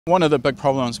One of the big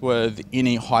problems with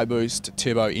any high boost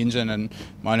turbo engine, and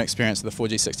my own experience with the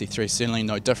 4G63 is certainly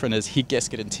no different, is head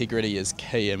gasket integrity is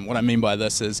key. And what I mean by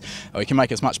this is we can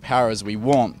make as much power as we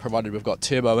want provided we've got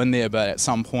turbo in there, but at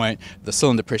some point the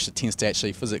cylinder pressure tends to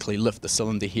actually physically lift the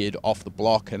cylinder head off the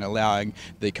block and allowing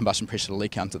the combustion pressure to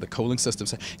leak out to the cooling system.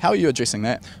 So how are you addressing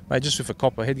that? Mate, just with a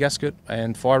copper head gasket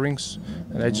and fire rings,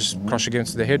 and they just crush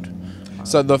against the head.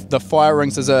 So the fire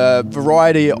rings, there's a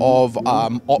variety of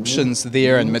options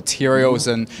there and materials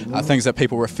and things that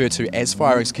people refer to as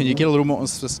fire rings. Can you get a little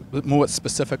more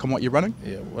specific on what you're running?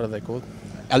 Yeah, what are they called?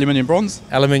 Aluminium bronze?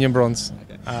 Aluminium bronze.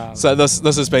 So this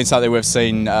has been something we've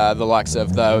seen the likes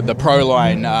of the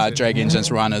Proline drag engines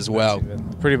run as well.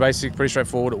 Pretty basic, pretty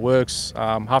straightforward, it works.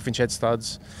 Half-inch head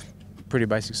studs, pretty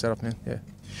basic setup, man, yeah.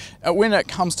 When it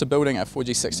comes to building a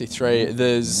 4G63,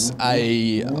 there's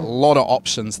a lot of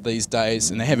options these days,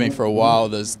 and there have been for a while.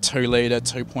 There's 2 litre,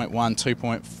 2.1,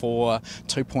 2.4,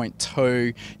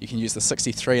 2.2. You can use the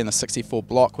 63 and the 64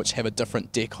 block, which have a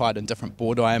different deck height and different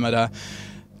bore diameter.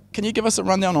 Can you give us a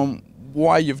rundown on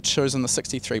why you've chosen the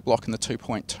 63 block and the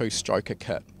 2.2 stroker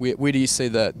kit? Where do you see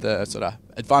the sort of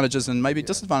advantages and maybe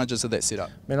disadvantages of that setup?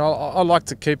 I mean, I like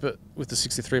to keep it with the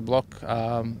 63 block,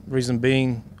 reason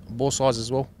being bore size as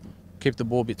well, keep the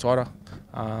bore a bit tighter.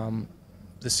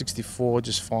 The 64,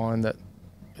 just find that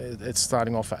it's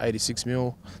starting off at 86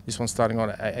 mil, this one's starting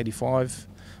on at 85,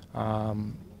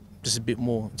 just a bit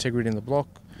more integrity in the block.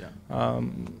 Yeah.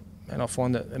 And I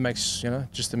find that it makes,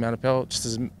 just the amount of power,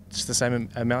 just the same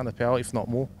amount of power, if not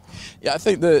more. Yeah, I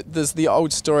think that there's the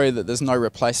old story that there's no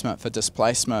replacement for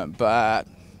displacement, but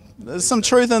there's some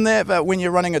truth in that. But when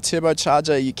you're running a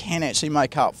turbocharger, you can actually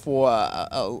make up for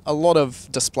a lot of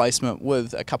displacement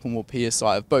with a couple more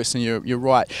PSI of boost. And you're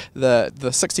right,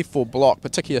 the 64 block,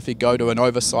 particularly if you go to an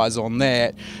oversize on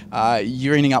that,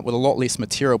 you're ending up with a lot less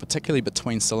material, particularly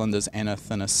between cylinders and a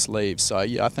thinner sleeve. So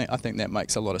yeah, I think that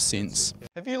makes a lot of sense.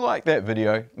 If you like that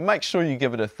video, make sure you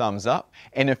give it a thumbs up,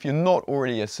 and if you're not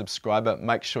already a subscriber,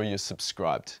 make sure you're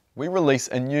subscribed. We release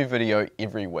a new video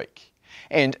every week.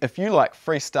 And if you like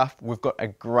free stuff, we've got a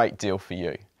great deal for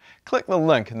you. Click the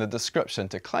link in the description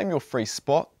to claim your free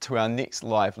spot to our next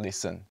live lesson.